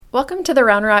Welcome to the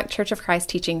Round Rock Church of Christ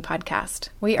Teaching Podcast.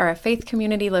 We are a faith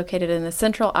community located in the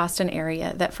central Austin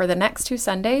area that for the next 2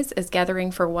 Sundays is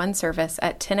gathering for one service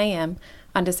at 10 a.m.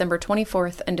 on December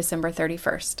 24th and December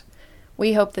 31st.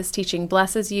 We hope this teaching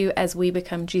blesses you as we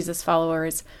become Jesus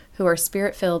followers who are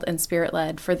spirit-filled and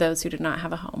spirit-led for those who do not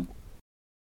have a home.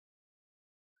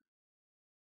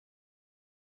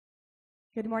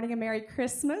 Good morning and Merry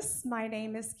Christmas. My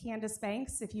name is Candace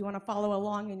Banks. If you want to follow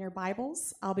along in your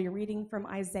Bibles, I'll be reading from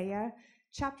Isaiah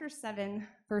chapter 7,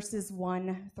 verses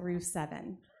 1 through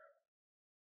 7.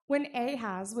 When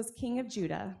Ahaz was king of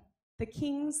Judah, the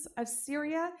kings of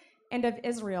Syria and of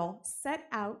Israel set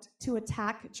out to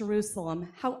attack Jerusalem.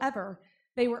 However,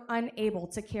 they were unable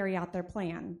to carry out their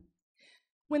plan.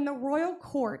 When the royal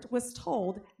court was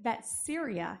told that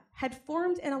Syria had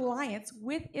formed an alliance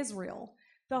with Israel,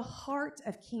 the heart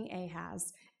of King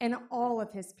Ahaz and all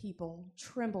of his people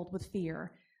trembled with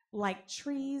fear, like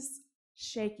trees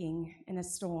shaking in a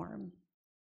storm.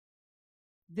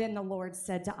 Then the Lord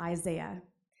said to Isaiah,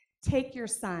 "Take your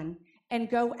son and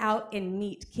go out and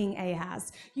meet King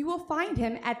Ahaz. You will find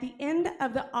him at the end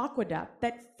of the aqueduct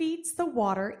that feeds the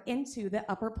water into the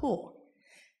upper pool.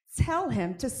 Tell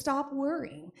him to stop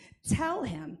worrying. Tell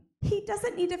him he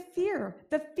doesn't need to fear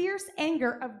the fierce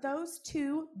anger of those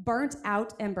two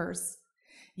burnt-out embers.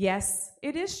 Yes,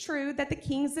 it is true that the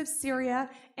kings of Syria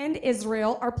and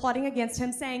Israel are plotting against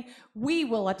him, saying, 'We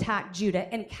will attack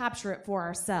Judah and capture it for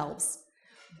ourselves.'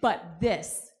 But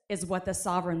this is what the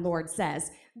sovereign Lord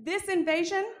says. This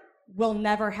invasion will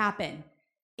never happen.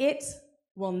 It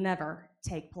will never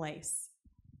take place."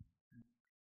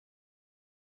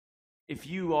 If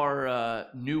you are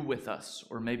new with us,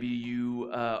 or maybe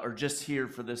you are just here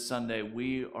for this Sunday,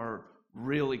 we are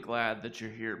really glad that you're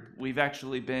here. We've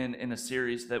actually been in a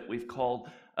series that we've called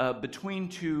Between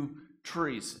Two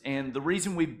Trees. And the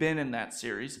reason we've been in that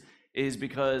series is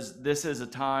because this is a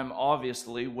time,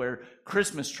 obviously, where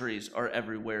Christmas trees are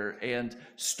everywhere, and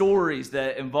stories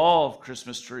that involve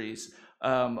Christmas trees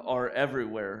are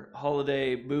everywhere.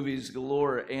 Holiday movies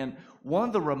galore. And one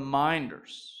of the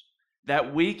reminders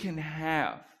that we can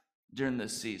have during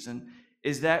this season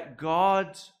is that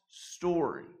God's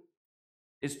story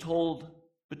is told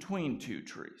between two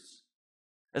trees.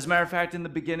 As a matter of fact, in the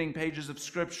beginning pages of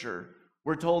Scripture,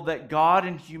 we're told that God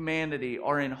and humanity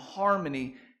are in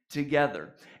harmony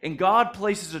together. And God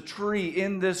places a tree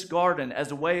in this garden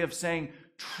as a way of saying,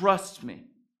 "Trust me."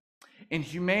 And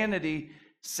humanity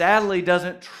sadly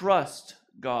doesn't trust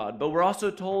God. But we're also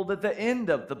told at the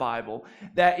end of the Bible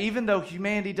that even though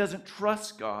humanity doesn't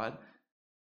trust God,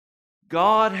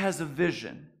 God has a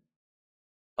vision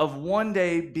of one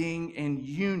day being in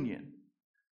union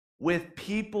with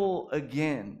people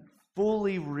again,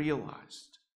 fully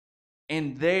realized.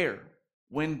 And there,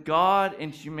 when God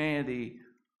and humanity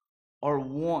are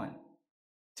one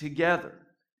together,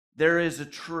 there is a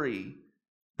tree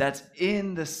that's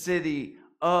in the city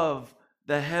of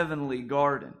the heavenly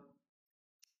garden.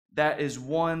 That is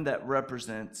one that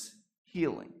represents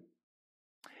healing.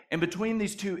 And between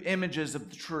these two images of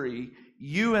the tree,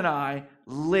 you and I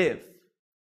live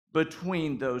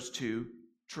between those two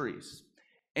trees.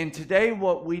 And today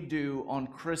what we do on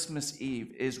Christmas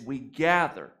Eve is we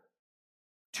gather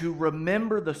to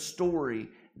remember the story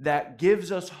that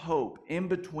gives us hope in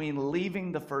between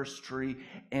leaving the first tree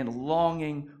and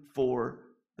longing for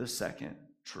the second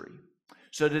tree.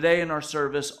 So today in our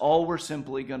service, all we're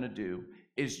simply going to do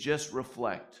is just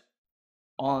reflect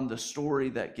on the story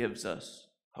that gives us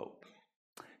hope.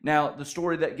 Now, the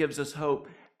story that gives us hope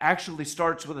actually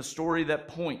starts with a story that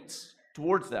points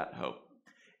towards that hope.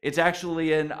 It's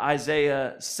actually in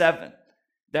Isaiah 7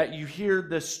 that you hear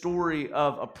the story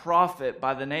of a prophet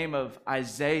by the name of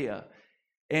Isaiah,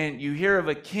 and you hear of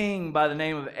a king by the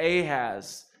name of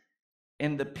Ahaz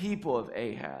and the people of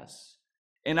Ahaz.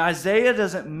 And Isaiah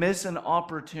doesn't miss an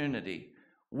opportunity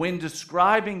when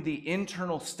describing the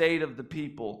internal state of the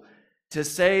people to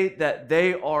say that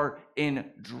they are in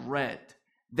dread.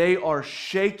 They are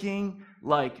shaking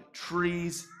like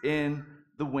trees in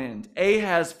the wind.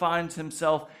 Ahaz finds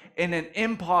himself in an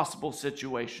impossible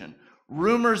situation.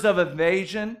 Rumors of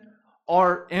invasion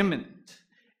are imminent.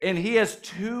 And he has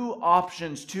two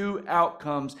options, two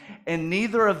outcomes, and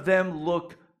neither of them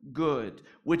look good.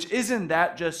 Which isn't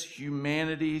that just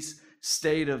humanity's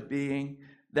state of being?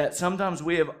 That sometimes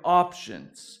we have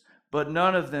options, but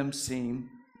none of them seem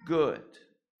good.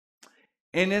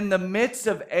 And in the midst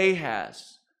of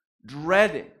Ahaz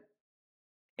dreading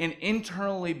and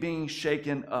internally being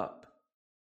shaken up,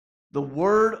 the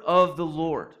word of the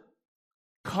Lord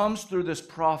comes through this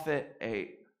prophet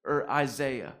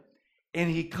Isaiah, and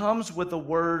he comes with a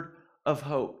word of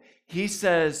hope. He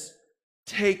says,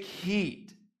 Take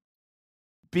heed.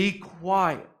 Be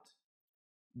quiet.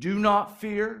 Do not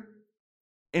fear,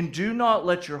 and do not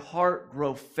let your heart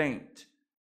grow faint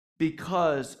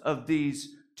because of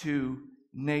these two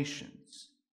nations.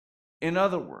 In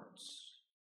other words,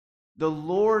 the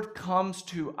Lord comes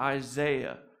to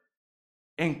Isaiah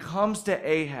and comes to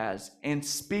Ahaz and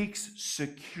speaks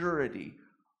security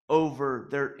over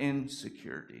their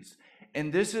insecurities.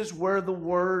 And this is where the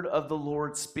word of the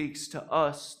Lord speaks to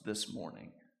us this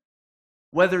morning.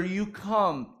 Whether you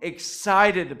come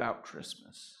excited about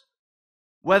Christmas,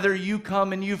 whether you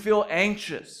come and you feel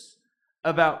anxious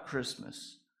about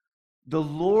Christmas, the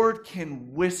Lord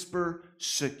can whisper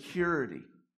security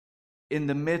in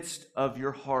the midst of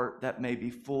your heart that may be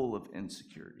full of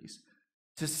insecurities.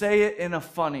 To say it in a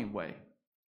funny way,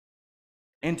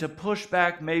 and to push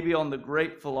back maybe on the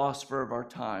great philosopher of our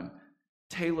time,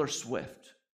 Taylor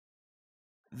Swift.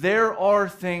 There are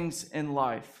things in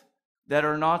life that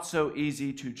are not so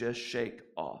easy to just shake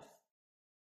off.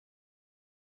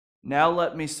 Now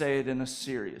let me say it in a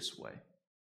serious way.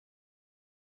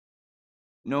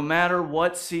 No matter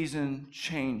what season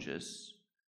changes,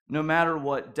 no matter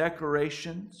what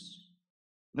decorations,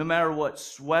 no matter what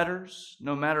sweaters,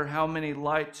 no matter how many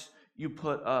lights you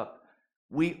put up,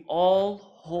 we all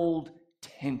hold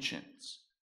tensions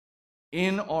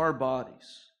in our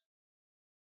bodies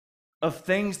of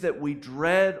things that we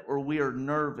dread or we are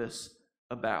nervous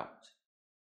about.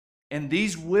 And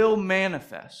these will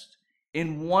manifest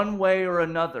in one way or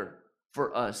another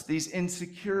for us. These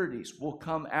insecurities will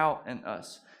come out in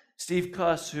us. Steve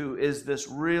Cuss, who is this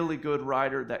really good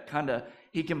writer that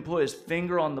he can put his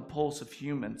finger on the pulse of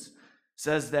humans,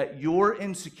 says that your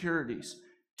insecurities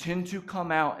tend to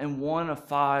come out in one of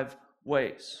 5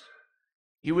 ways.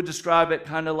 He would describe it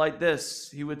kind of like this.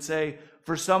 He would say,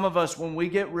 for some of us, when we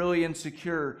get really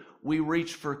insecure, we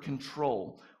reach for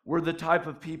control. We're the type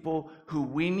of people who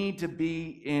we need to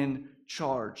be in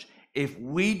charge. If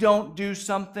we don't do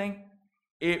something,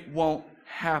 it won't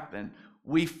happen.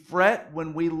 We fret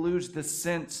when we lose the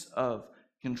sense of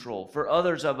control. For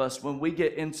others of us, when we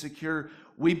get insecure,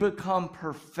 we become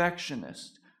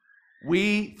perfectionists.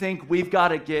 We think we've got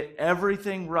to get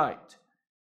everything right.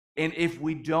 And if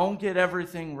we don't get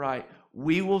everything right,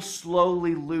 we will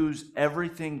slowly lose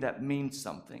everything that means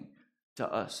something to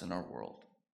us in our world.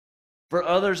 For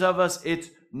others of us, it's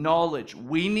knowledge.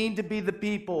 We need to be the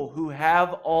people who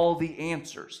have all the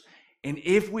answers. And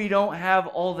if we don't have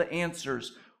all the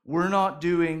answers, we're not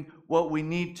doing what we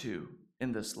need to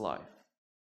in this life.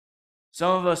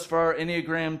 Some of us, for our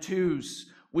Enneagram 2s,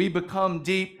 we become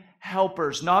deep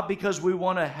helpers, not because we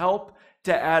want to help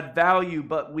to add value,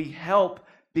 but we help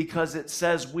because it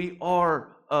says we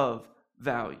are of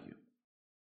value.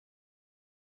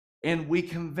 And we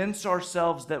convince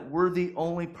ourselves that we're the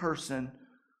only person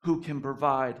who can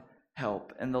provide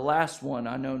help. And the last one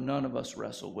I know none of us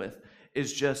wrestle with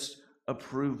is just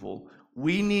approval.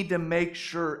 We need to make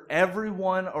sure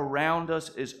everyone around us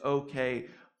is okay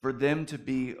for them to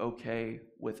be okay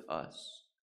with us.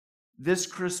 This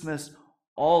Christmas,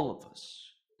 all of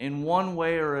us, in one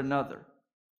way or another,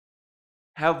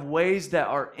 have ways that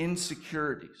our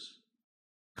insecurities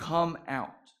come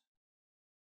out.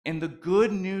 And the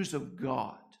good news of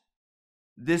God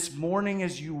this morning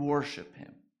as you worship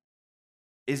Him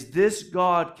is this: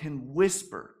 God can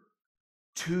whisper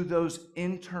to those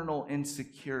internal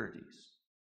insecurities.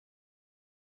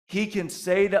 He can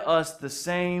say to us the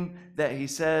same that He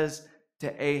says to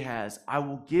Ahaz, I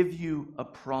will give you a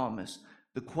promise.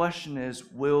 The question is,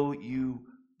 will you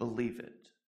believe it?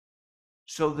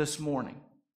 So this morning,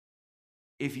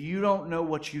 if you don't know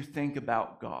what you think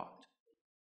about God,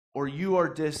 or you are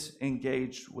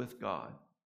disengaged with God,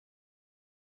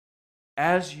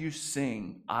 as you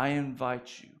sing, I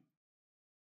invite you,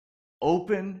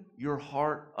 open your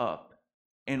heart up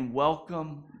and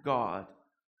welcome God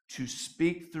to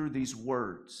speak through these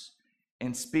words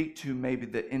and speak to maybe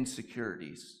the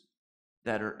insecurities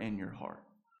that are in your heart.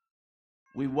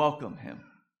 We welcome Him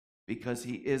because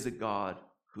He is a God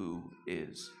who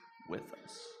is with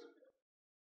us.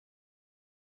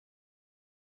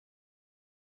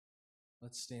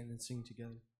 Let's stand and sing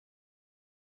together.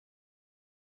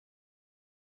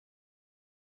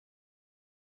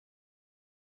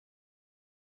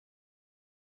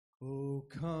 O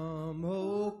come,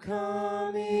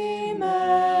 Emmanuel,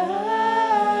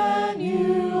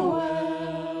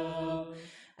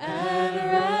 and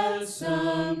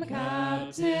ransom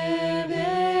captive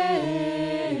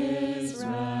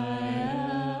Israel,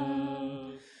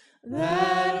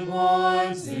 that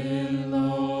mourns in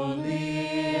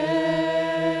lonely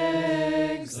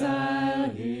exile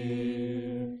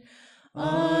here,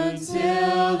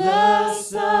 until the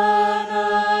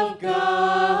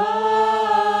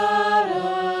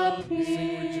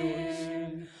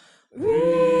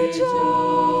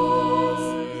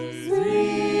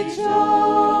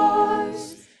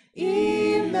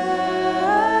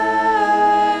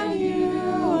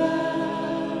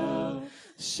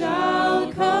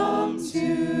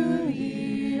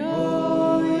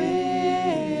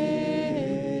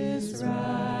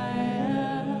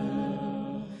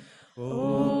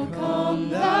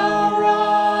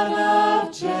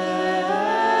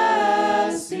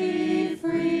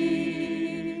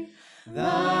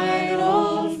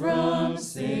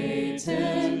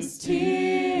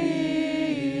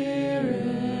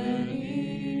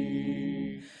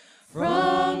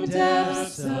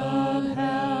depths of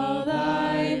hell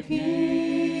thy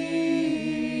people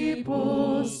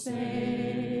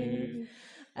save,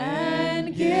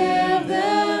 and give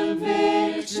them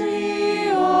victory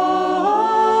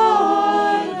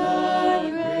o'er the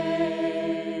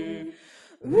grave.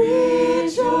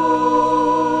 Rejoice,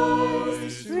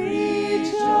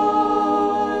 rejoice,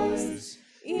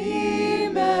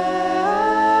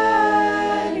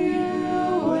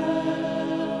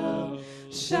 Emmanuel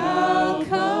shall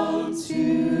come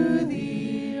to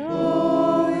thee,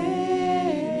 O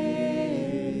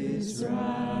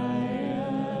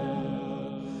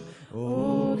Israel.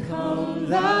 O come,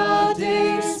 thou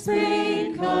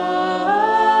dayspring,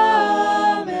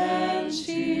 come and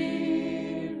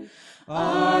cheer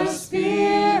our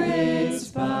spirits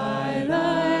by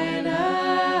thine advent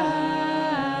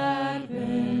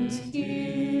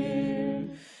here.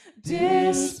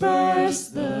 Disperse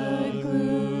the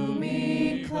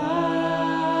gloomy clouds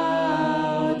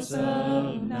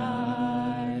of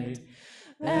night,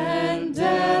 and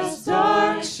death's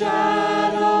dark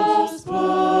shadows put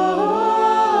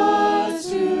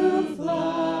to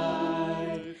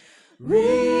flight.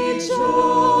 Rejoice,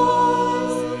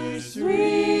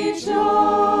 rejoice,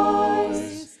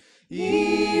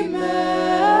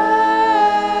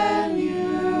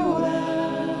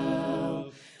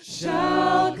 Emmanuel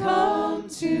shall come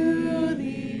to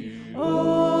thee,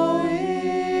 O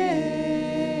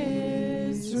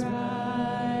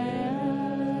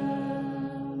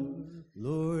Israel.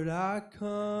 Lord, I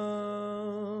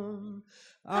come,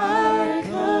 I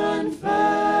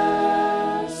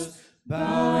confess,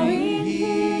 bowing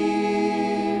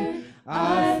here,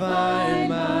 I find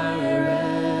my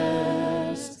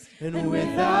rest, and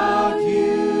without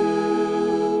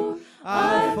you,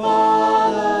 I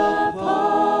fall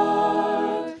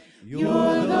apart.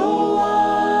 You're the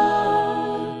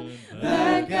one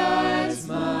that guides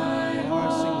my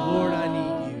heart. Sing, Lord, I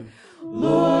need you.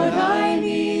 Lord, I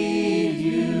need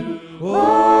you.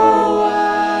 Oh,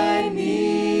 I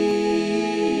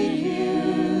need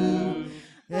you.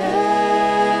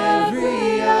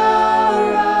 Every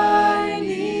hour I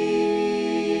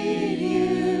need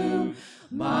you.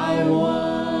 My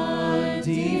one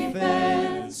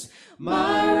defense,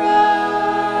 my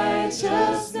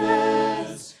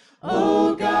righteousness.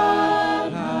 Oh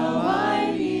God, how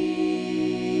I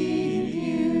need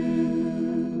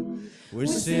you. Where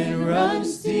sin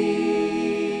runs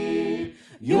deep,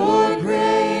 your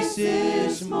grace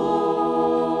is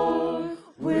more.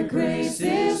 Where grace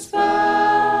is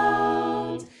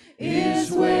found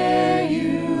is where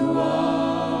you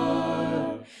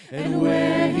are, and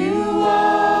where you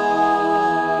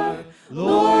are,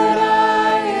 Lord,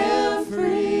 I am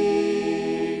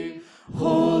free.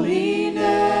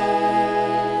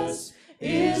 Holiness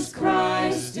is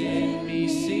Christ in me.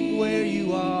 Sing where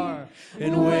you are,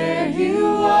 And where you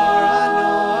are, I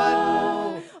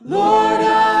know, Lord,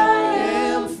 I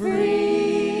am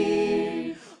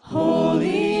free.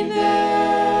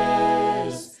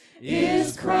 Holiness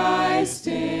is Christ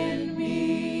in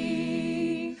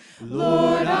me.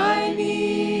 Lord, I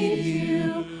need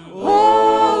you.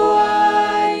 Oh,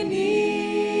 I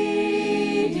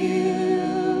need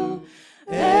you.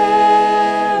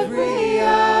 Every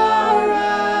hour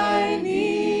I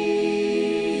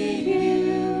need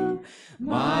you.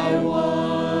 My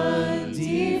one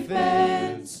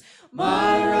defense,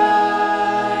 my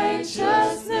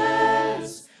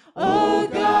righteousness. Oh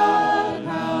God,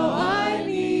 how I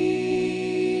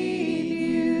need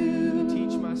you.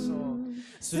 teach my song.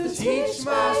 So teach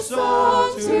my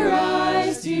song to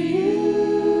rise to you.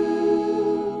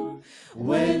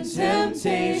 When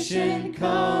temptation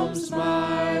comes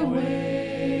my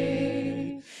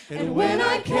way, and when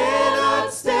I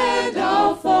cannot stand,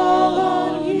 I'll fall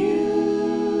on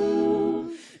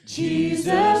you.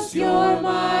 Jesus, you're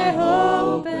my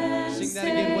hope and Sing that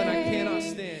again. When I stay. cannot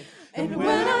stand. And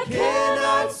when I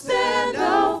cannot stand,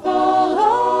 I'll fall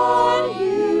on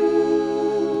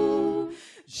you.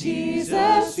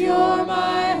 Jesus, you're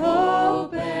my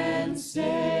hope and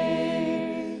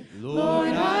stay. Lord,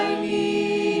 I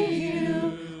need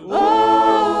you.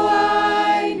 Oh,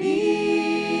 I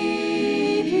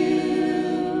need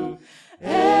you.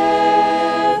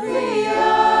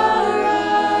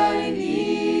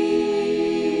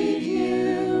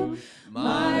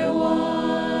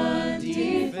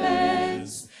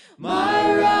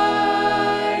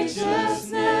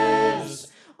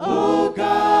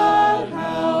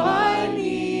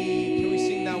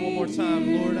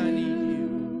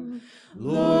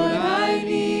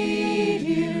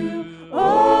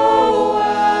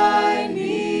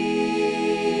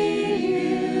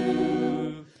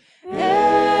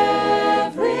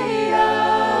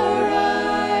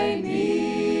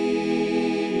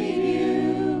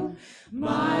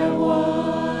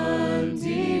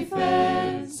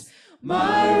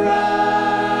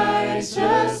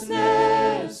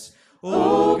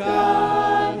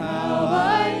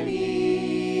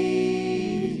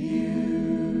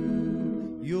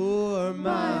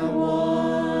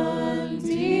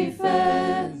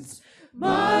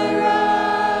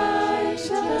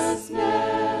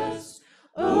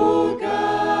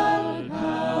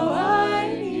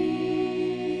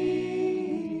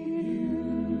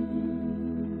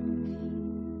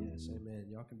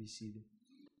 seated.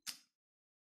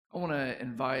 I want to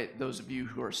invite those of you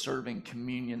who are serving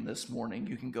communion this morning,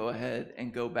 you can go ahead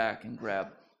and go back and grab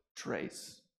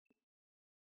trays.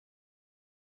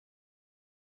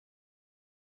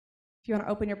 If you want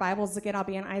to open your Bibles again, I'll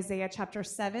be in Isaiah chapter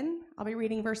 7. I'll be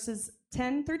reading verses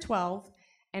 10 through 12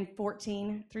 and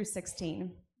 14 through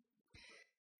 16.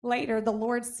 Later, the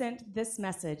Lord sent this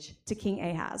message to King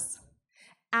Ahaz.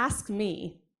 Ask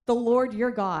me, the Lord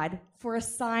your God, for a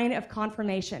sign of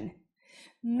confirmation.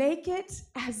 Make it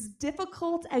as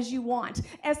difficult as you want,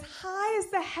 as high as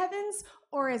the heavens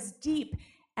or as deep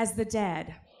as the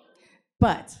dead.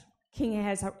 But King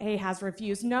Ahaz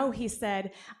refused. No, he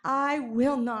said, I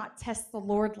will not test the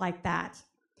Lord like that.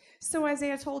 So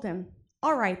Isaiah told him,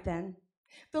 all right then,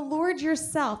 the Lord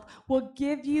yourself will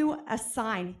give you a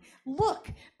sign. Look,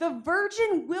 the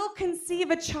virgin will conceive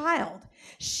a child.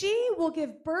 She will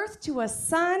give birth to a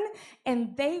son,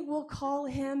 and they will call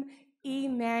him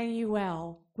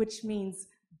Emmanuel, which means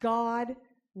God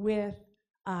with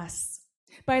us.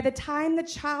 By the time the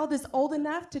child is old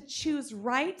enough to choose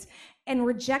right and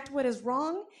reject what is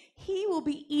wrong, he will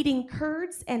be eating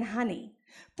curds and honey.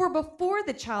 For before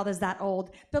the child is that old,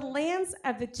 the lands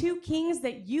of the two kings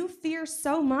that you fear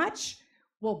so much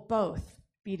will both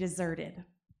be deserted.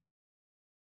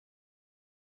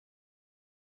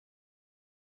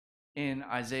 In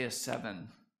Isaiah 7,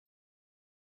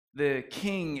 the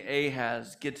king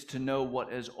Ahaz gets to know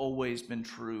what has always been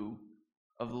true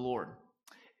of the Lord,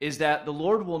 is that the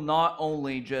Lord will not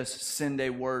only just send a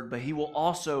word, but he will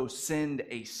also send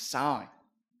a sign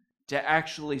to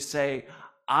actually say,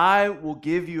 I will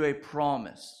give you a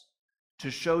promise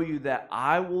to show you that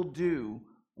I will do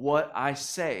what I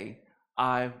say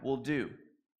I will do.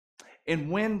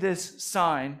 And when this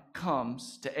sign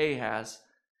comes to Ahaz,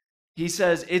 he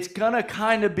says it's going to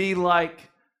kind of be like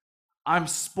I'm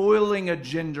spoiling a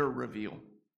gender reveal.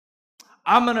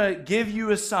 I'm going to give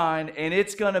you a sign, and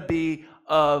it's going to be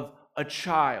of a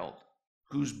child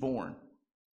who's born.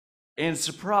 And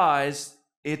surprise,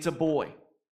 it's a boy.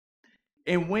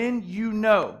 And when you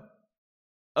know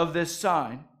of this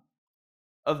sign,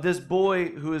 of this boy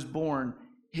who is born,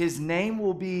 his name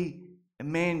will be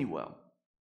Emmanuel,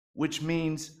 which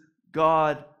means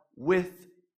God with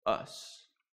us.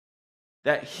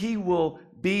 That he will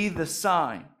be the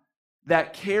sign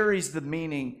that carries the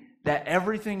meaning that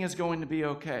everything is going to be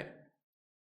okay.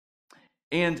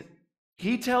 And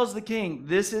he tells the king,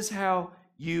 this is how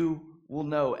you will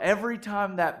know. Every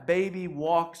time that baby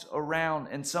walks around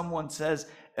and someone says,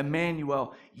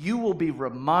 Emmanuel, you will be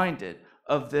reminded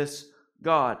of this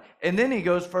God. And then he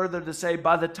goes further to say,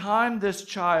 by the time this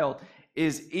child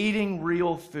is eating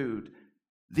real food,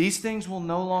 these things will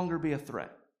no longer be a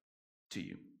threat to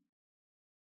you.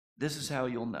 This is how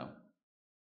you'll know.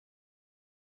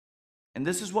 And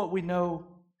this is what we know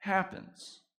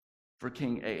happens for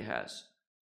King Ahaz.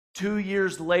 2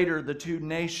 years later, the two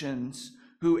nations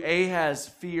who Ahaz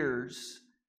fears,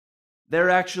 they're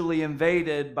actually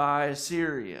invaded by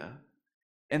Assyria.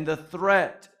 And the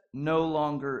threat no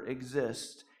longer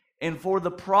exists. And for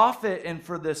the prophet and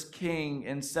for this king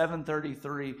in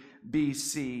 733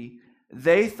 BC,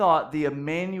 they thought the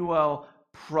Emmanuel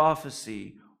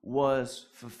prophecy was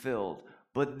fulfilled.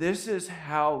 But this is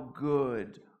how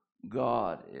good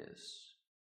God is.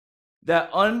 That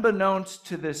unbeknownst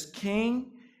to this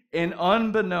king and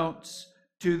unbeknownst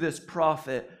to this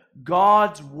prophet,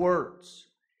 God's words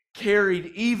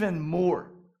carried even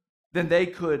more than they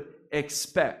could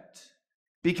expect.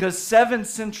 Because 7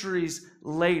 centuries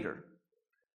later,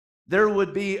 there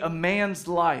would be a man's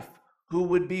life who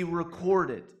would be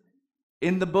recorded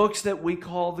in the books that we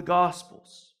call the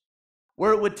Gospels,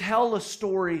 where it would tell a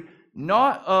story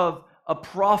not of a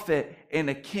prophet and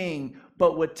a king,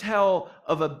 but would tell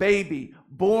of a baby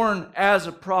born as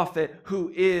a prophet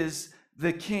who is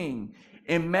the king.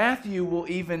 And Matthew will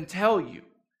even tell you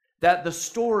that the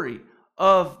story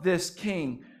of this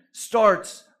king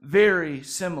starts very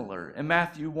similar. In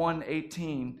Matthew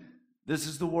 1:18, this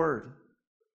is the word.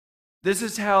 This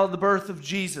is how the birth of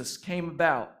Jesus came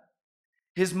about.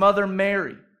 His mother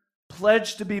Mary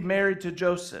pledged to be married to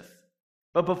Joseph,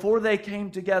 but before they came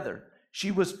together, she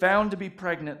was found to be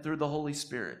pregnant through the Holy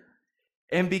Spirit.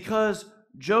 And because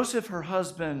Joseph, her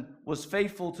husband, was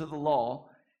faithful to the law,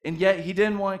 and yet he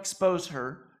didn't want to expose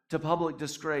her to public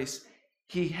disgrace,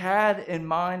 he had in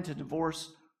mind to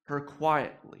divorce her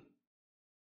quietly.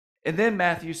 And then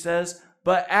Matthew says,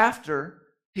 but after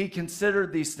he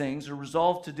considered these things, or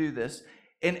resolved to do this,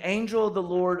 an angel of the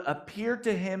Lord appeared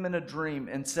to him in a dream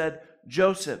and said,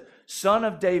 Joseph, son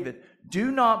of David,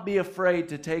 do not be afraid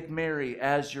to take Mary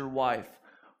as your wife,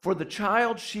 for the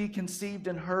child she conceived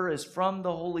in her is from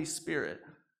the Holy Spirit.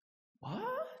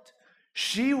 What?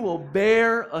 She will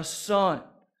bear a son,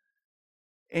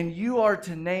 and you are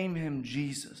to name him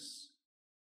Jesus,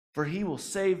 for he will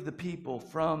save the people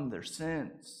from their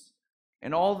sins.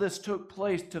 And all this took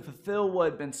place to fulfill what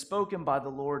had been spoken by the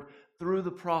Lord through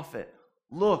the prophet.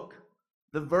 Look,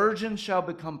 the virgin shall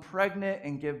become pregnant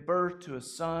and give birth to a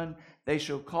son. They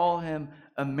shall call him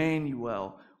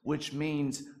Emmanuel, which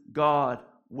means God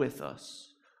with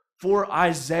us. For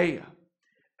Isaiah,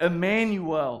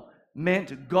 Emmanuel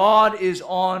meant God is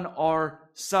on our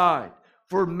side.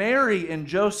 For Mary and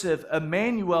Joseph,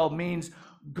 Emmanuel means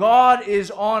God is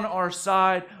on our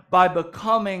side by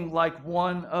becoming like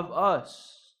one of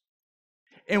us.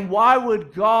 And why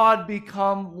would God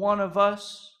become one of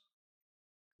us?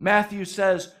 Matthew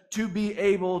says to be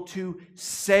able to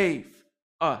save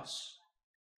us.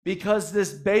 Because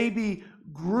this baby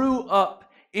grew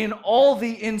up in all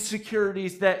the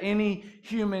insecurities that any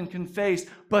human can face,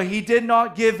 but he did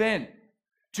not give in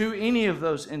to any of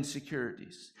those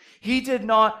insecurities. He did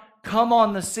not come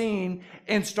on the scene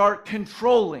and start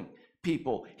controlling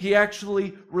people. He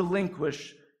actually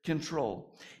relinquished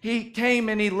control. He came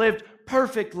and he lived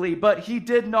perfectly, but he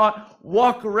did not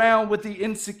walk around with the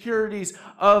insecurities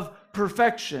of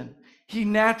perfection. He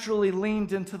naturally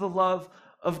leaned into the love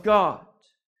of God.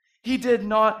 He did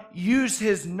not use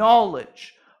his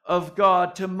knowledge of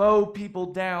God to mow people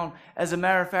down. As a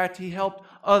matter of fact, he helped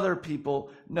other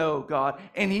people know God.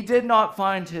 And he did not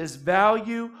find his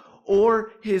value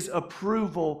or his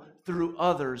approval through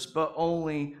others, but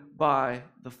only by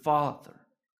the Father.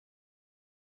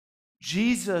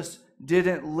 Jesus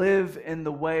didn't live in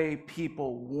the way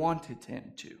people wanted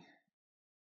him to.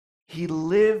 He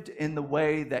lived in the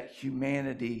way that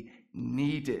humanity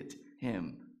needed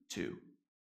him to.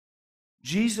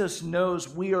 Jesus knows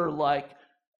we are like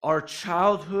our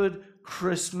childhood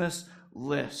Christmas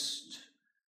list.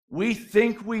 We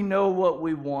think we know what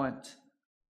we want,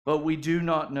 but we do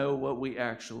not know what we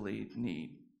actually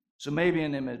need. So maybe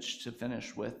an image to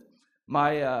finish with.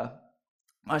 My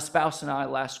spouse and I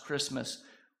last Christmas,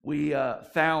 we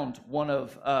found one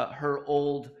of her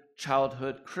old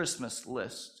childhood Christmas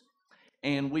list.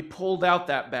 And we pulled out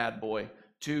that bad boy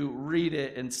to read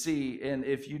it and see. And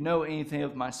if you know anything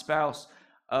of my spouse,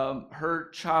 her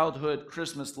childhood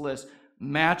Christmas list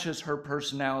matches her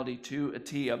personality to a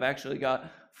T. I've actually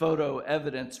got photo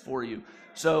evidence for you.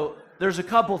 So there's a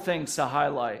couple things to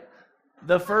highlight.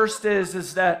 The first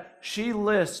is that she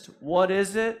lists what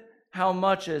is it, how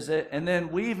much is it, and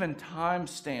then we even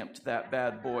time-stamped that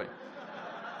bad boy.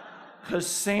 Because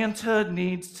Santa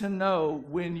needs to know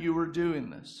when you were doing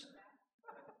this.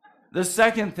 The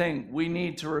second thing we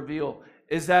need to reveal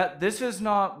is that this is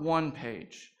not one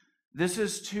page. This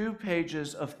is 2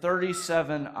 pages of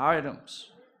 37 items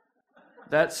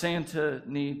that Santa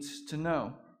needs to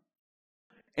know.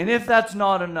 And if that's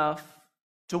not enough,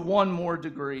 to one more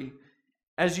degree,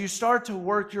 as you start to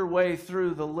work your way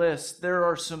through the list, there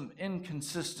are some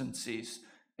inconsistencies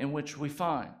in which we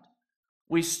find.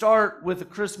 We start with a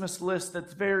Christmas list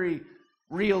that's very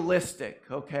realistic,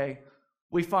 okay?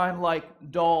 We find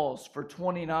like dolls for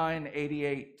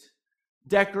 $29.88,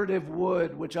 decorative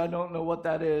wood, which I don't know what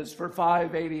that is, for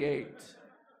 $5.88.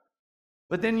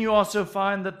 But then you also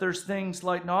find that there's things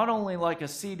like not only like a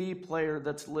CD player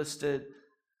that's listed,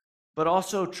 but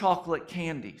also chocolate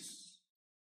candies.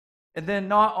 And then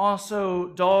not also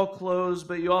doll clothes,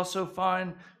 but you also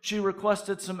find she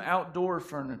requested some outdoor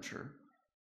furniture.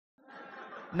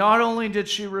 Not only did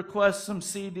she request some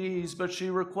CDs, but she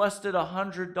requested a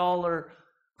 $100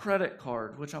 credit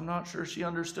card, which I'm not sure she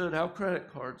understood how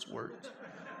credit cards worked.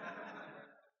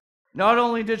 Not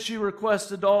only did she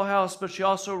request a dollhouse, but she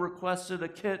also requested a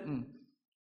kitten.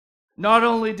 Not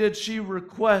only did she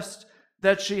request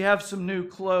that she have some new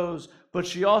clothes, but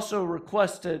she also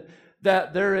requested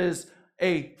that there is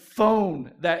a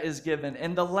phone that is given.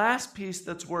 And the last piece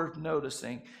that's worth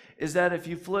noticing is that if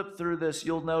you flip through this,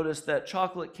 you'll notice that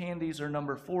chocolate candies are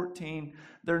number 14,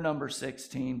 they're number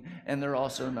 16, and they're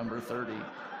also number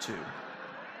 32.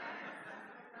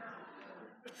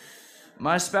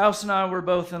 My spouse and I were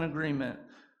both in agreement.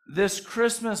 This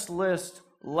Christmas list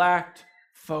lacked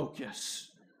focus.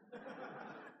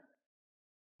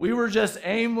 We were just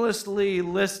aimlessly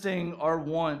listing our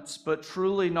wants, but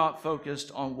truly not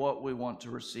focused on what we want to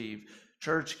receive.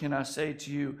 Church, can I say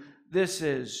to you, this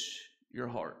is your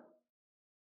heart.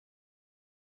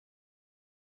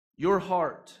 Your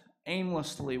heart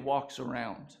aimlessly walks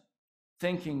around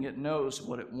thinking it knows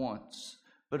what it wants,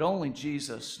 but only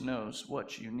Jesus knows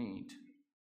what you need.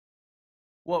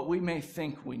 What we may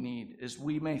think we need is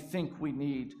we may think we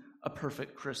need a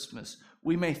perfect Christmas.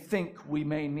 We may think we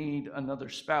may need another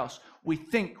spouse. We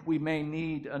think we may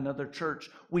need another church.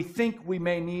 We think we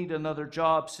may need another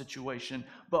job situation.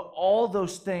 But all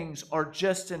those things are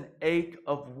just an ache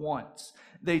of wants.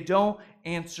 They don't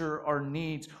answer our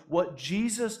needs. What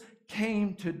Jesus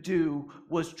came to do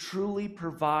was truly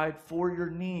provide for your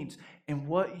needs. And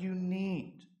what you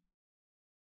need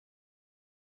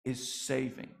is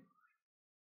saving.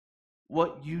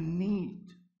 What you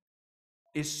need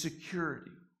is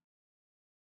security.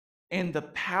 And the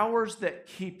powers that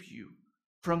keep you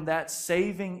from that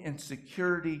saving and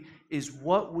security is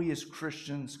what we as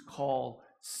Christians call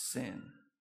sin.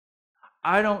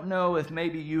 I don't know if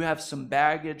maybe you have some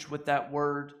baggage with that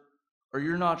word, or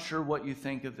you're not sure what you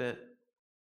think of it.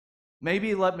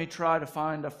 Maybe let me try to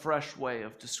find a fresh way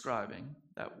of describing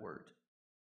that word.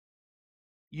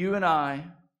 You and I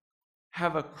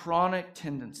have a chronic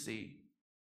tendency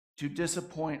to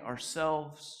disappoint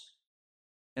ourselves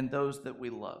and those that we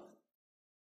love.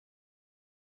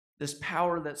 This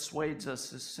power that sways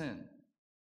us is sin.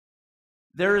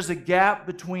 There is a gap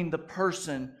between the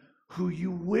person who you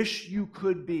wish you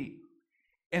could be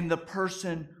and the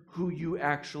person who you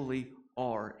actually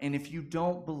are. And if you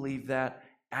don't believe that,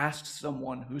 ask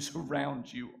someone who's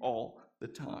around you all the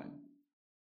time.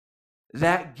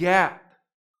 That gap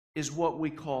is what we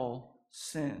call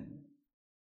sin.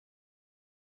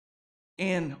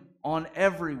 And on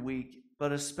every week,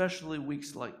 but especially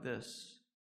weeks like this,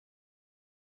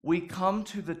 we come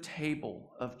to the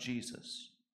table of Jesus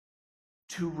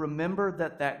to remember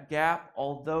that that gap,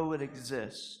 although it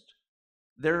exists,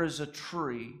 there is a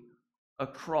tree, a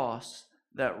cross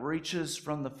that reaches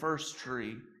from the first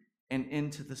tree and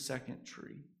into the second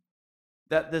tree.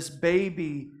 That this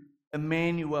baby,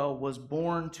 Emmanuel, was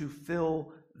born to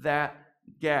fill that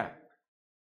gap.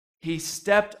 He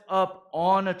stepped up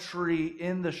on a tree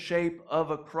in the shape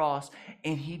of a cross,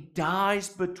 and he dies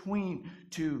between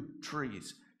two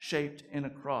trees shaped in a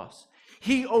cross.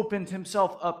 He opened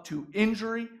himself up to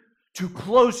injury to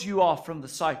close you off from the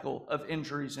cycle of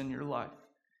injuries in your life.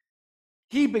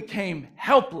 He became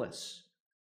helpless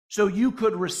so you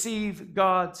could receive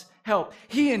God's help.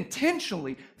 He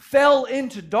intentionally fell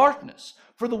into darkness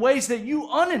for the ways that you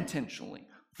unintentionally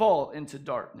fall into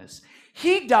darkness.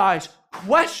 He dies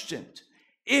questioned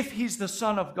if he's the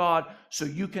Son of God, so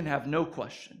you can have no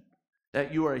question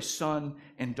that you are a son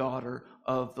and daughter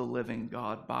of the living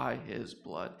God by his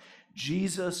blood.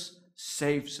 Jesus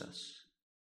saves us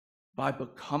by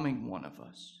becoming one of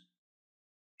us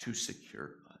to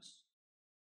secure us.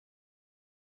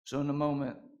 So in a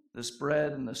moment, this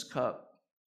bread and this cup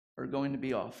are going to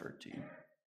be offered to you.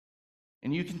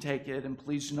 And you can take it, and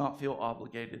please do not feel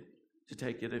obligated to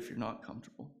take it if you're not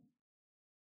comfortable.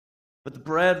 But the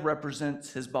bread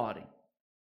represents his body,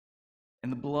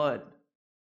 and the blood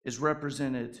is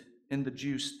represented in the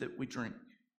juice that we drink.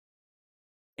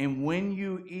 And when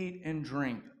you eat and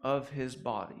drink of his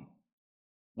body,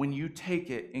 when you take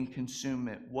it and consume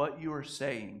it, what you are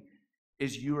saying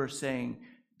is you are saying,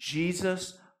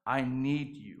 Jesus, I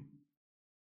need you,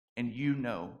 and you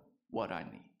know what I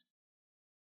need.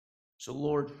 So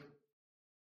Lord,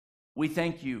 we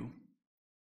thank you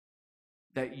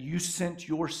that you sent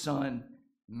your Son,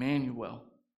 Emmanuel,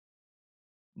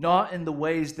 not in the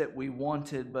ways that we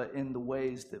wanted, but in the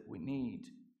ways that we need.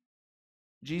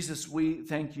 Jesus, we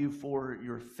thank you for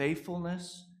your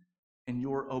faithfulness and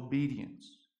your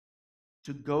obedience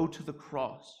to go to the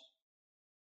cross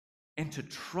and to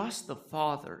trust the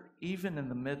Father even in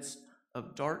the midst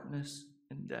of darkness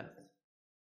and death.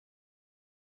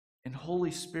 And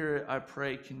Holy Spirit, I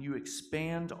pray, can you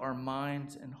expand our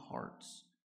minds and hearts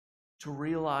to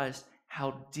realize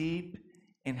how deep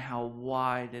and how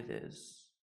wide it is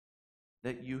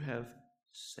that you have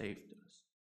saved us.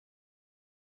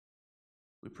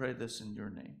 We pray this in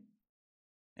your name.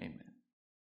 Amen.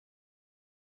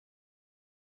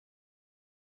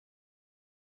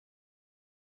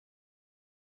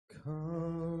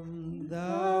 Come,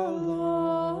 thou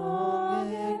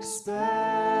long expected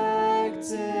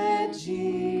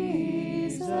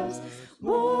Jesus,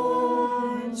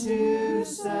 born to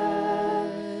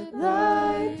set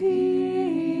thy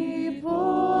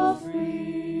people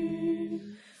free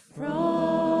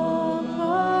from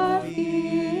our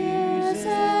fears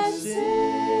and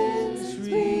sins.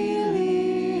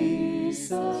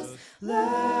 Release us,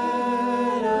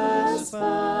 let us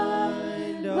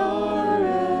find our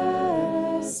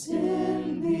rest in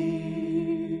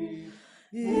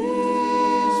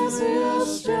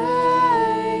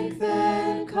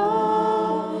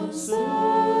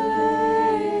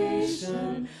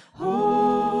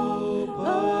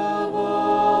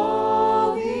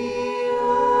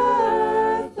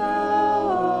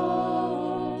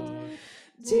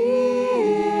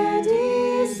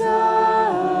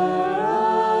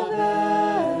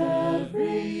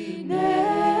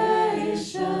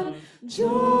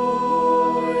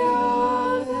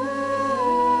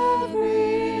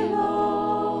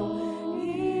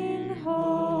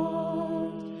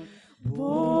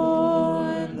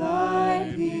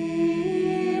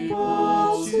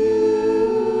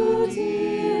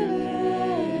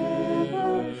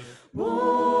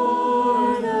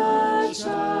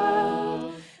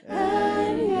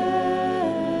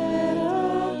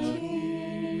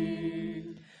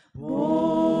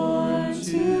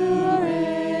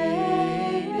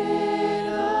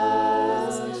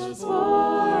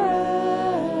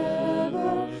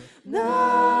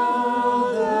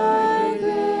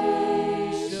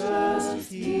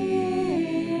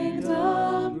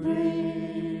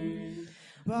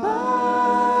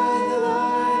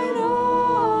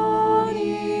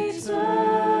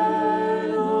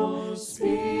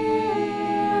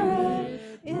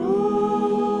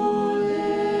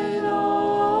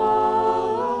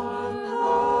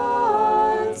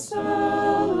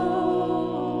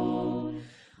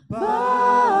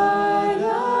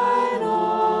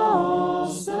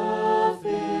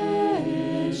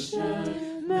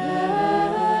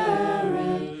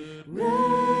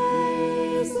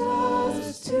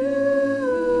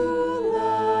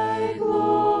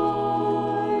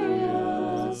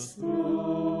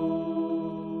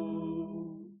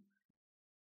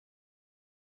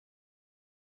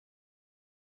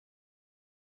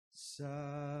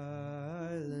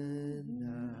Silent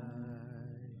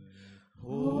night,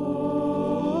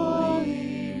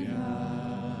 holy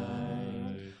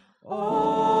night,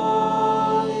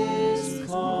 all is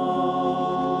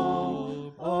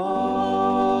calm,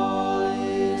 all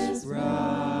is bright,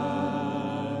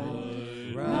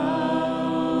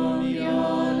 round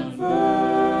yon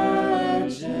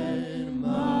virgin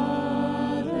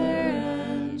mother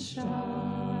and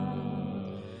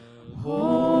child.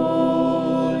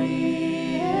 Holy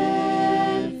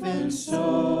infant,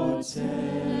 so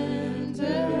tender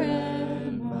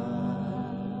and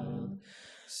mild,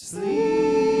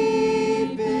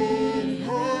 sleep in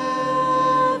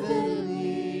heavenly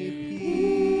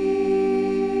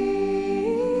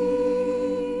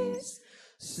peace.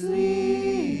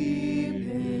 Sleep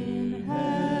in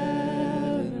heavenly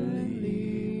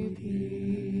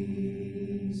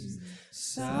peace.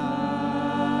 Silent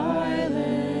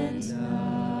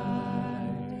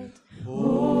night,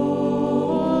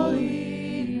 holy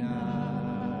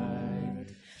night,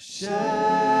 shepherds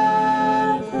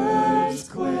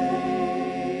quake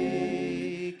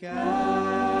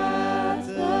at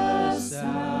the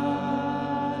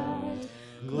sight,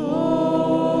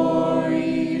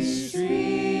 glory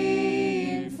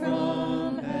stream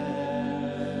from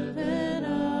heaven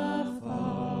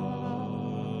afar,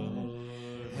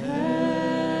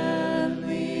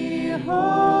 heavenly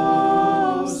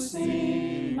hosts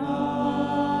sing hallelujah.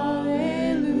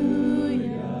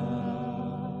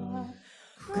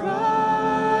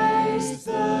 Christ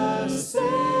the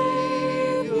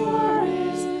Savior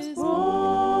is born.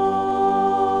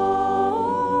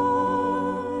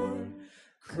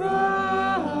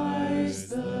 Christ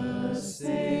the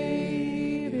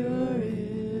Savior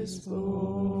is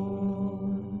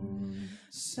born.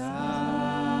 Silent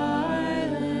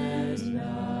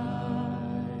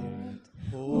night,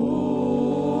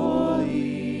 holy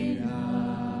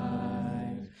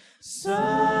night,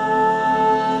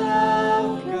 Son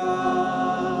of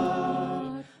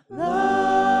God,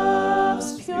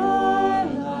 love's pure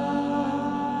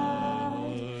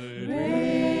light,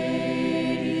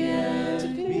 radiant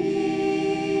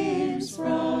beams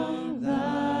from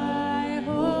thy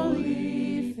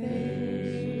holy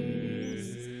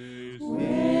face.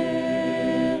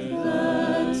 With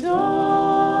the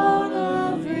dawn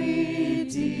of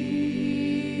redeeming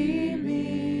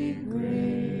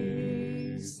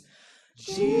grace,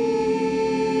 Jesus,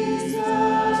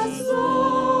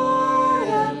 Lord,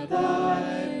 at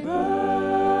thy birth.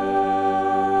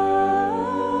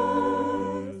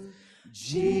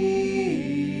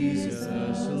 Jesus,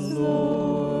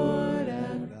 Lord,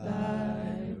 at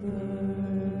thy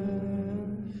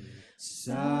birth.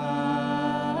 Silent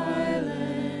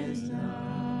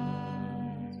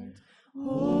night,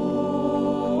 holy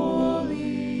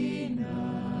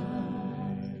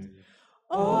night,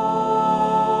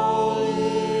 all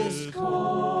is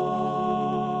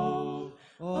calm,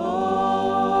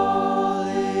 all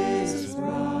is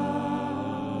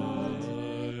bright,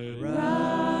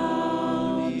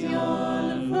 round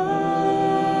yon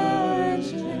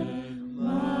virgin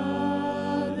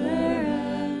mother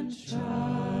and child.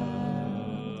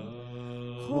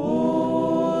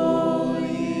 Holy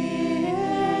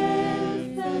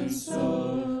infant,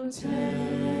 so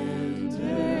tender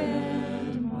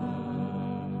and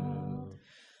mild,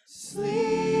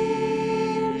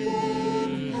 sleep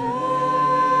in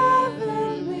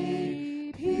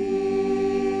heavenly peace.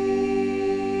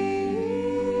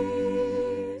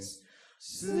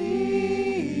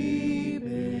 Sleep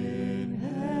in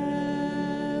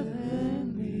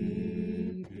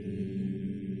heavenly peace.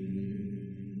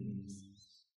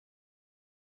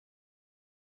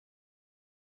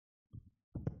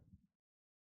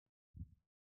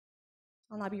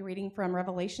 I'll now be reading from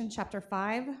Revelation chapter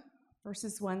 5,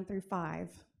 verses 1 through 5.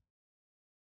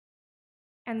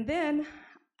 And then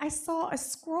I saw a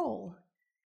scroll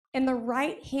in the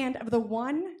right hand of the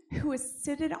one who was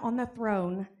seated on the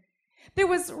throne. There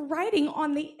was writing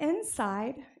on the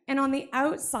inside and on the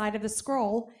outside of the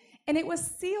scroll, and it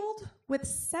was sealed with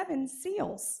 7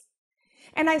 seals.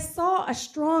 And I saw a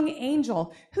strong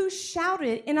angel who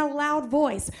shouted in a loud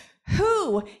voice,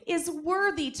 "Who is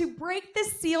worthy to break the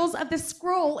seals of the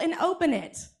scroll and open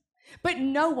it?" But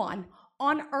no one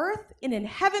on earth and in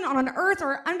heaven, on earth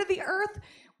or under the earth,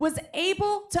 was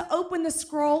able to open the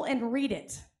scroll and read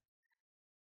it.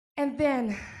 And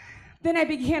then I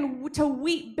began to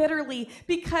weep bitterly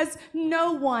because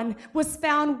no one was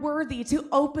found worthy to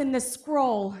open the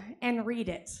scroll and read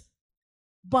it.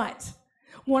 But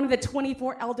one of the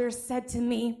 24 elders said to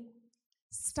me,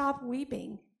 "Stop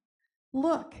weeping.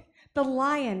 Look, the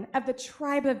Lion of the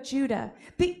tribe of Judah,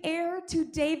 the heir to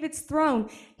David's throne.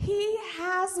 He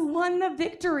has won the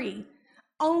victory.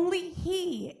 Only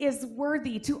he is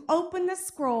worthy to open the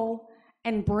scroll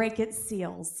and break its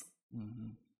seals.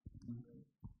 Mhm.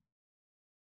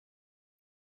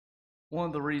 One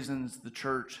of the reasons the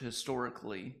church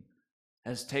historically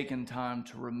has taken time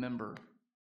to remember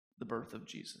the birth of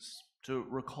Jesus, to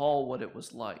recall what it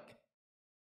was like,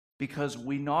 because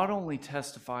we not only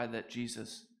testify that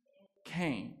Jesus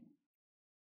came,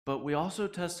 but we also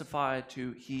testify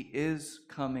to he is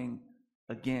coming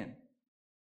again.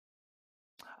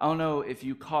 I don't know if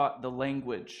you caught the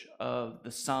language of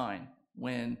the sign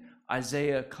when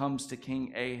Isaiah comes to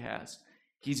King Ahaz.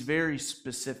 He's very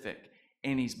specific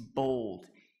and he's bold.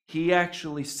 He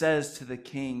actually says to the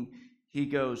king, he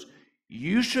goes,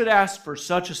 "You should ask for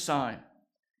such a sign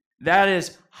that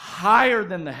is higher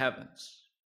than the heavens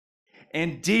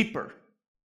and deeper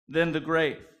than the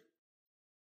grave."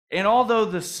 And although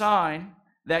the sign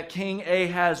that King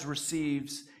Ahaz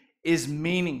receives is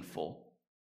meaningful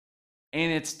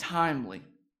and it's timely,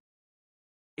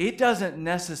 it doesn't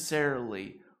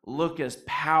necessarily look as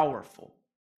powerful,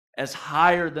 as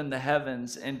higher than the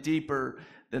heavens and deeper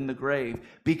than the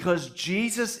grave, because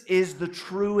Jesus is the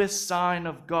truest sign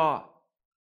of God,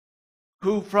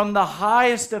 who from the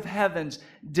highest of heavens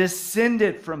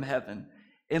descended from heaven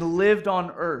and lived on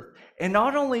earth. And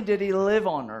not only did he live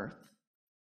on earth,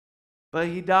 but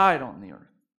he died on the earth.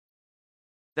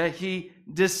 That he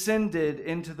descended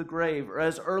into the grave, or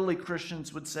as early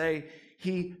Christians would say,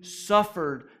 he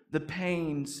suffered the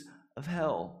pains of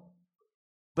hell.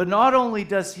 But not only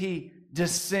does he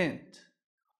descend,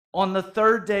 on the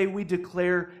third day we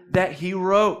declare that he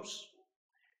rose.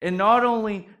 And not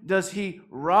only does he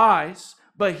rise,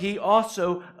 but he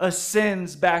also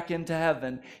ascends back into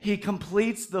heaven. He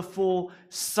completes the full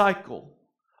cycle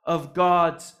of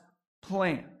God's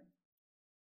plan.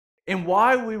 And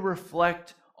why we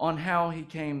reflect on how he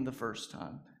came the first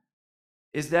time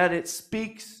is that it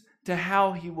speaks to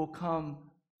how he will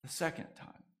come the second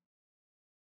time.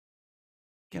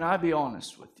 Can I be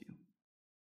honest with you?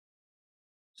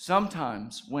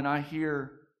 Sometimes when I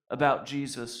hear about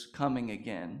Jesus coming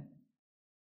again,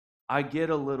 I get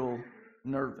a little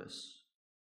nervous.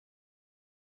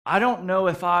 I don't know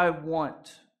if I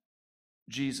want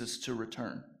Jesus to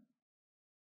return.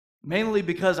 Mainly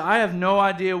because I have no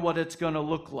idea what it's going to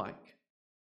look like.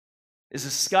 Is the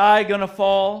sky going to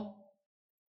fall?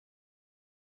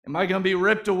 Am I going to be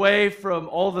ripped away from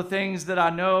all the things that I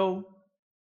know?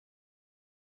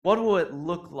 What will it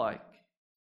look like?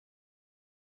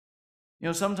 You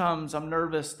know, sometimes I'm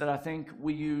nervous that I think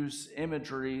we use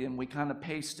imagery and we kind of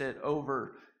paste it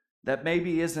over that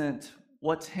maybe isn't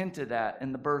what's hinted at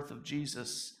in the birth of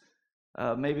Jesus.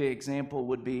 Maybe an example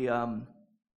would be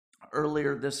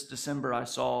earlier this December, I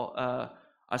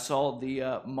saw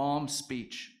the mom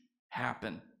speech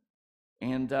happen.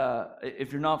 And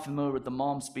if you're not familiar with the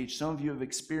mom speech, some of you have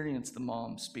experienced the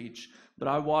mom speech, but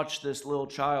I watched this little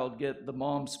child get the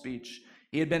mom speech.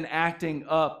 He had been acting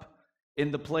up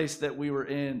in the place that we were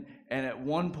in, and at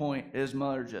one point, his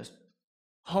mother just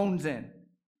hones in,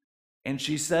 and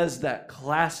she says that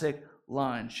classic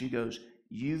line. She goes,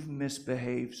 "You've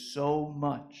misbehaved so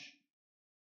much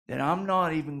that I'm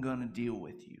not even going to deal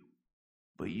with you,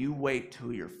 but you wait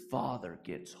till your father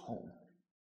gets home.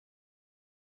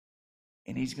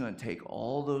 And he's going to take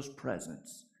all those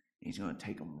presents, and he's going to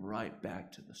take them right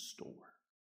back to the store."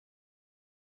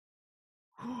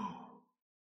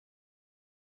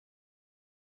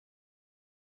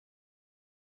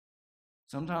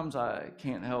 Sometimes I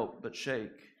can't help but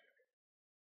shake.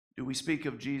 Do we speak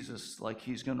of Jesus like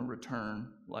he's going to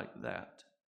return like that?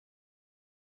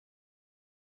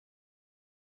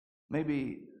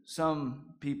 Maybe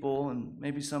some people, and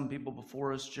maybe some people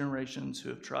before us, generations who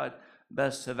have tried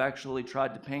best, have actually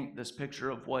tried to paint this picture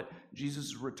of what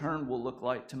Jesus' return will look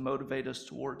like to motivate us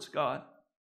towards God.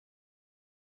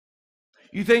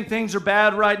 You think things are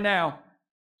bad right now?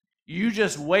 You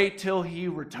just wait till he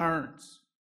returns.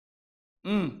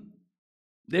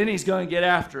 Then he's going to get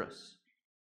after us.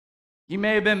 He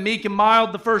may have been meek and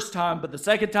mild the first time, but the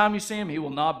second time you see him, he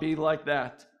will not be like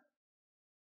that.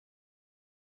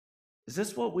 Is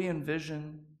this what we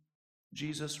envision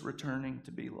Jesus returning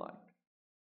to be like?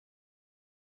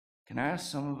 Can I ask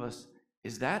some of us,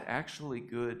 is that actually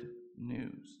good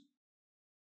news?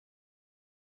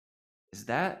 Is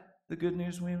that the good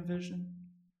news we envision?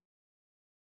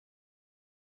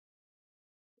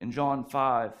 In John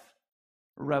 5,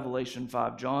 Revelation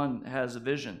 5, John has a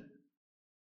vision.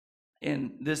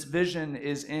 And this vision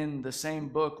is in the same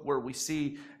book where we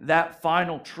see that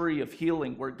final tree of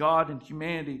healing where God and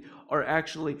humanity are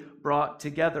actually brought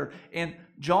together. And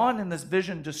John in this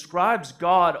vision describes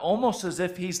God almost as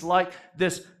if he's like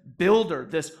this builder,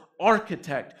 this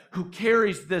architect who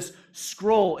carries this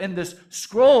scroll. And this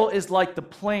scroll is like the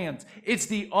plans. It's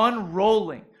the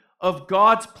unrolling of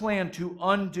God's plan to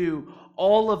undo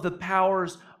all of the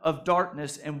powers of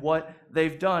darkness and what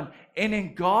they've done. And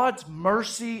in God's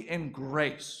mercy and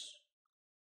grace,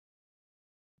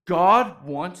 God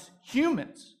wants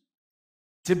humans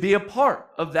to be a part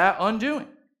of that undoing.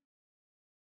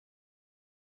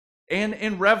 And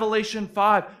in Revelation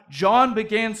 5, John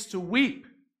begins to weep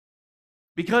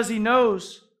because he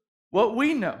knows what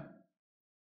we know,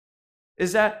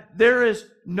 is that there is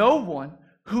no one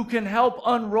who can help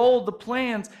unroll the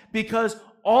plans because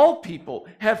all people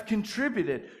have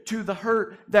contributed to the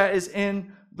hurt that is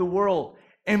in the world.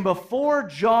 And before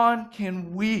John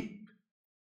can weep,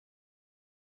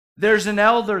 there's an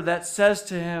elder that says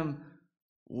to him,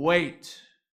 wait,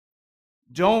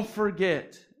 don't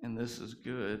forget, and this is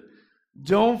good,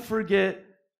 don't forget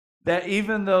that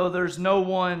even though there's no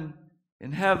one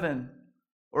in heaven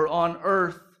or on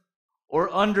earth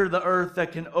or under the earth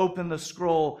that can open the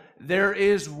scroll, there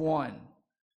is one,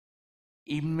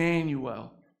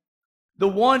 Emmanuel, the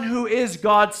one who is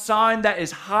God's sign that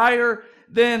is higher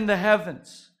than the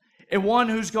heavens, and one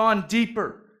who's gone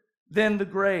deeper than the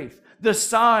grave, the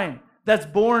sign that's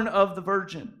born of the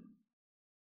Virgin,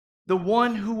 the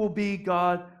one who will be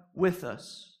God with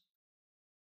us.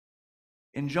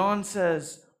 And John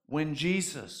says, when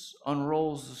Jesus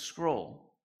unrolls the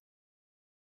scroll,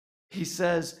 he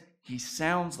says he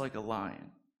sounds like a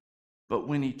lion, but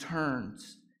when he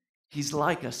turns, he's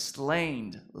like a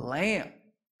slain lamb.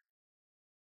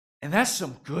 And that's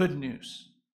some good news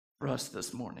for us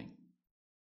this morning.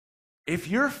 If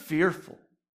you're fearful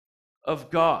of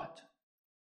God,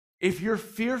 if you're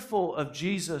fearful of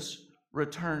Jesus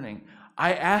returning,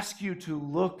 I ask you to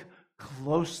look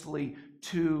closely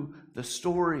to the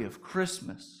story of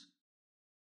Christmas.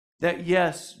 That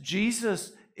yes,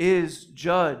 Jesus is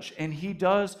judge and he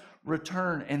does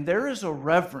return. And there is a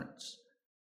reverence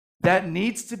that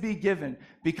needs to be given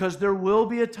because there will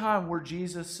be a time where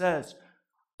Jesus says,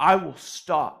 I will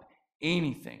stop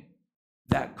anything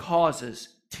that causes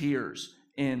tears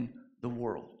in the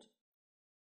world.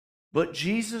 But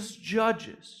Jesus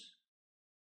judges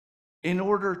in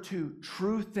order to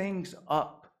true things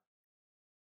up.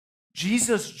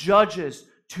 Jesus judges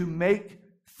to make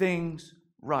things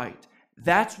right.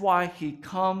 That's why he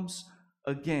comes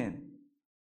again.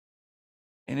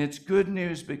 And it's good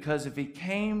news because if he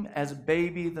came as a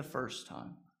baby the first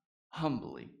time,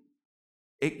 humbly,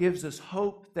 it gives us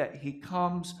hope that he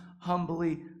comes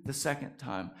humbly the second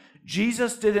time.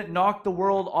 Jesus didn't knock the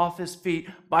world off his feet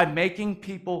by making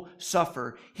people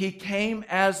suffer. He came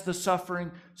as the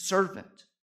suffering servant.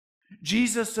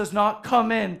 Jesus does not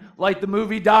come in like the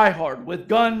movie Die Hard with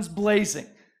guns blazing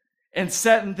and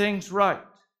setting things right.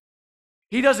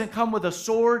 He doesn't come with a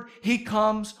sword. He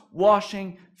comes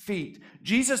washing feet.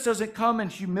 Jesus doesn't come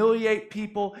and humiliate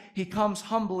people. He comes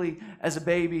humbly as a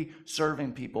baby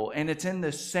serving people. And it's in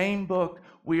this same book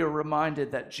we are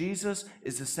reminded that Jesus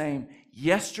is the same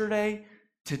yesterday,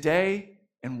 today,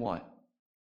 and what?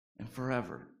 And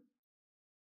forever.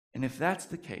 And if that's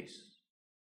the case,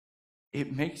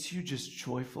 it makes you just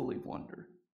joyfully wonder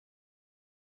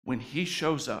when he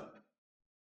shows up,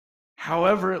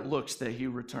 however it looks that he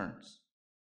returns.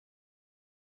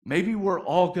 Maybe we're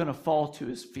all going to fall to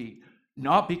his feet,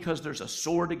 not because there's a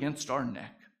sword against our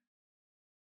neck,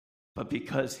 but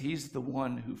because he's the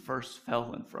one who first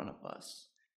fell in front of us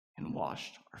and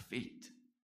washed our feet.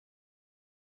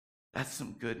 That's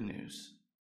some good news.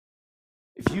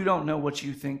 If you don't know what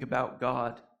you think about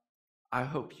God, I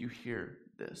hope you hear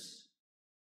this,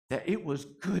 that it was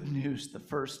good news the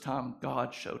first time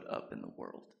God showed up in the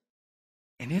world.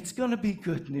 And it's going to be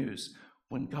good news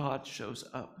when God shows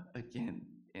up again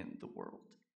in the world.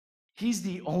 He's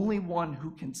the only one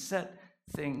who can set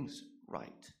things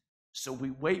right. So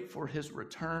we wait for his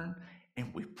return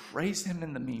and we praise him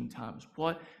in the meantime.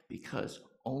 What? Because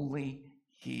only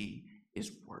he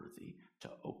is worthy to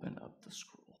open up the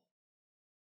scroll.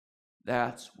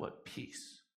 That's what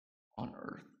peace on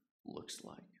earth looks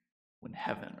like when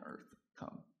heaven and earth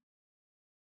come